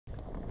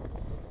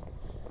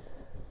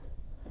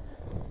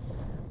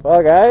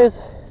Well guys,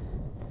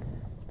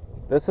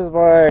 this is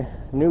my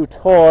new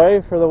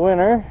toy for the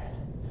winter.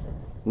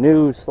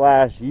 New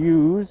 /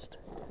 used.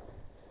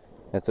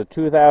 It's a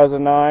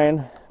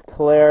 2009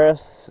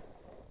 Polaris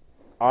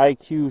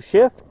IQ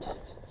Shift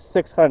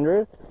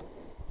 600.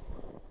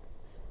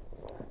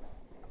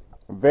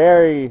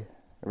 Very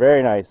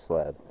nice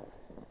sled.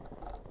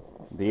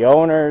 The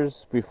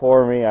owners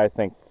before me, I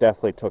think,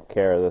 definitely took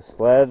care of this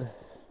sled.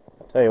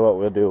 I'll tell you what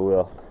we'll do.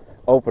 We'll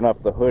open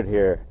up the hood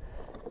here.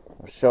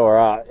 I'll show her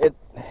out.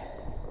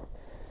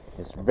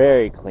 It's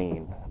very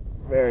clean,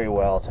 very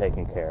well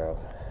taken care of.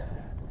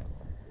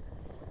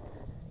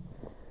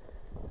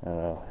 I don't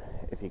know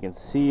if you can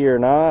see or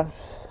not,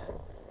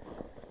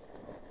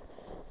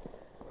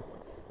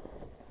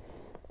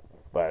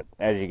 but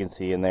as you can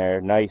see in there,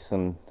 nice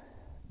and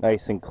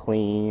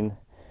clean.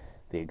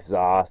 The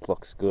exhaust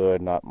looks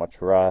good, not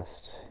much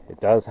rust. It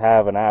does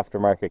have an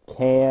aftermarket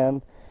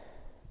can,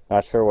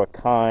 not sure what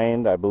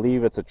kind. I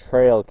believe it's a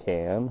trail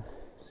can.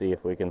 See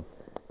if we can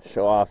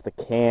show off the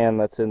can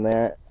that's in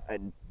there. I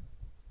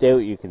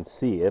doubt you can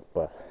see it,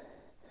 but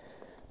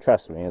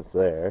trust me, it's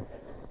there.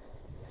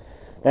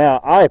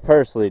 Now, I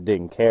personally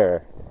didn't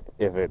care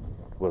if it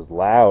was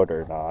loud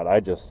or not. I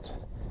just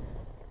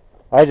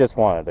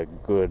wanted a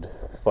good,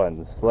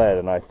 fun sled,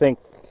 and I think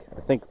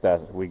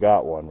that we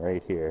got one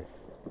right here.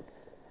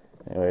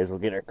 Anyways, we'll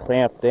get her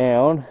clamped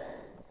down.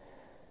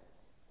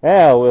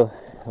 Now we'll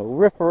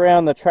rip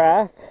around the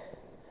track.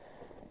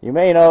 You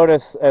may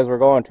notice as we're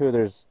going to,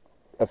 there's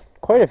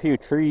quite a few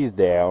trees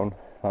down.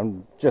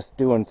 I'm just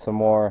doing some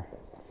more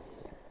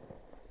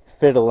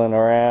fiddling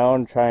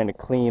around, trying to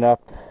clean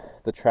up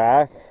the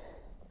track.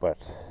 But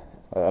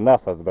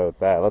enough about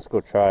that. Let's go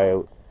try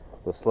out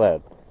the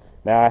sled.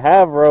 Now I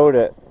have rode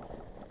it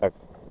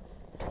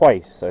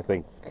twice, I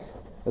think.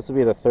 This will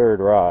be the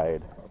third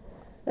ride.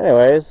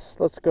 Anyways,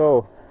 let's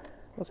go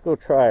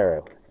try her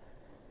out.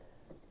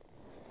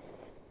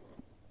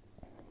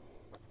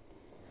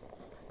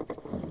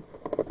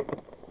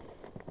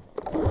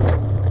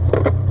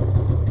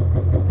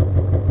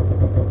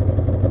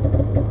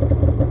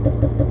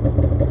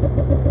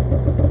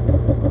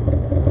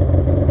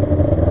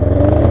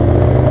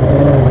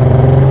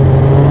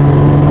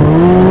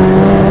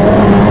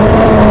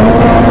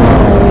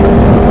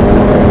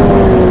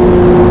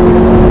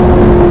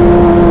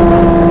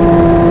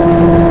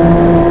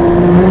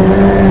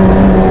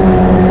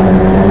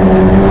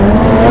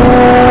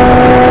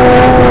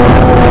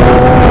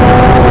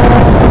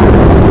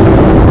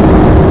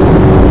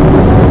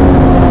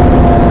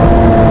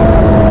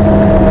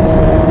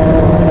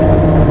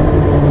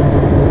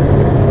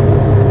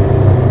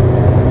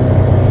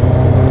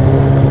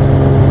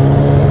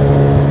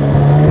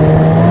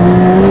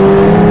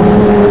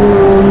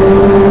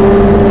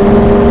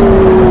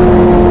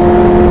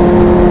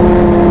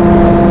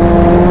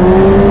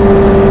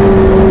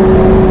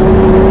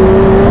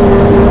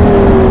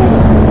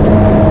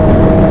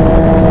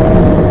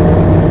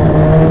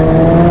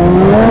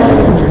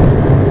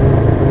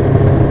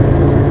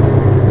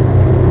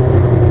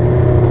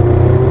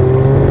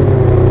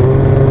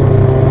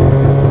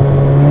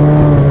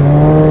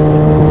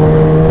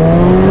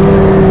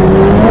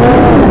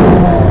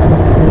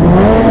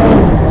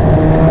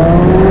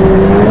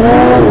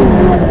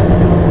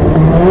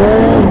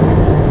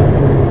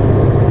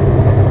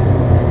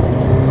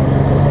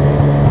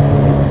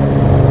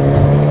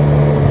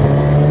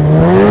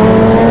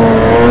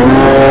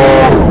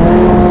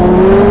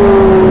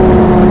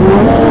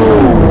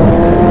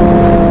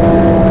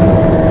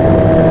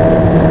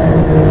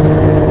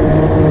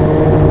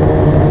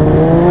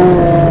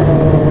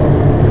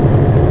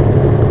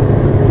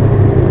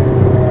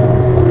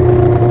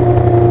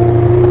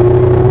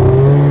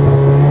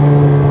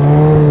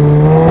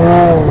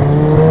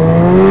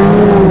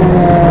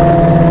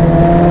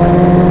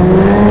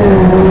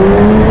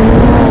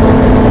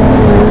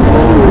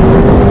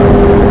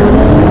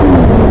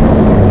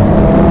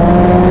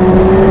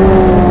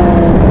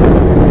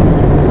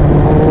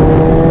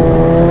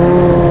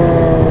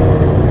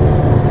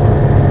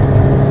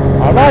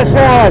 I'm not sure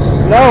how much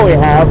snow we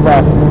have,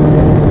 but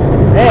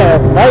man,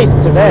 it's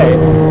nice today.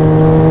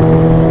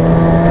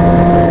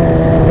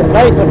 It's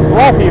nice and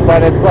fluffy,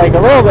 but it's like a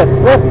little bit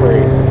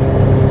slippery.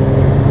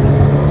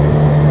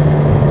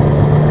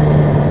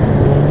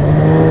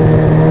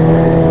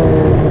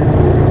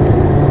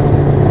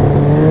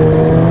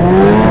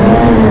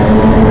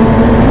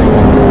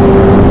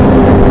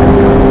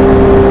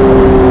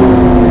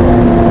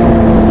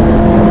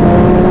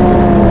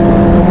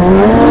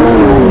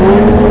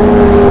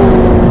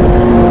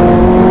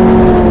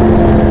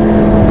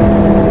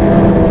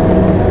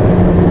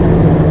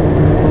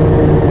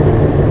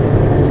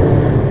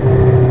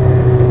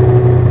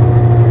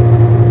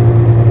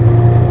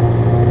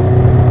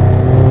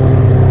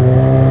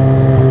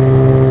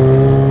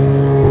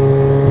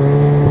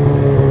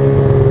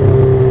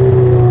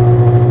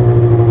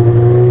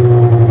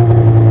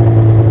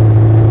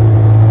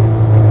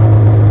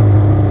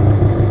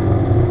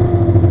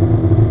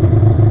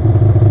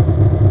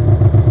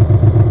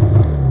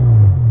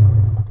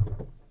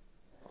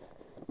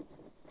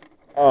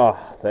 Oh,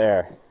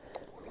 there.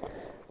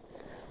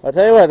 I'll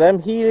tell you what,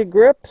 them heated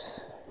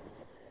grips,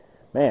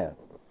 man,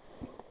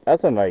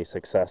 that's a nice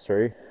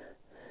accessory.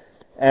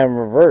 And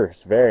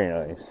reverse, very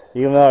nice.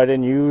 Even though I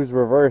didn't use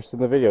reverse in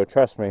the video,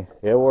 trust me,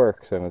 it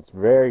works and it's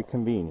very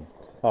convenient.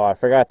 Oh, I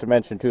forgot to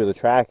mention too, the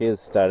track is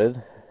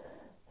studded.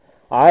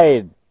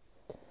 I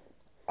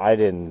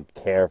didn't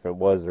care if it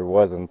was or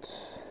wasn't,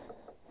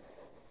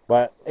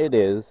 but it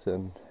is,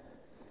 and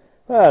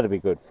well, that'd be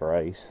good for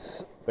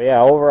ice. But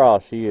yeah, overall,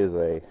 she is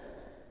a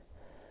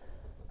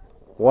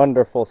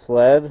wonderful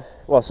sled.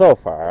 Well, so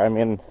far. I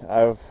mean,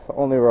 I've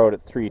only rode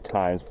it 3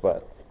 times,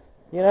 but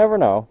you never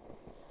know.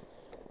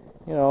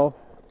 You know,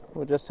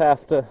 we'll just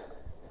have to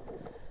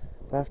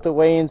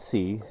weigh and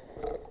see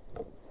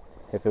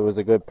if it was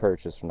a good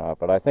purchase or not,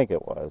 but I think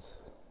it was.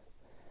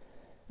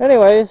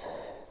 Anyways,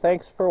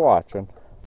 thanks for watching.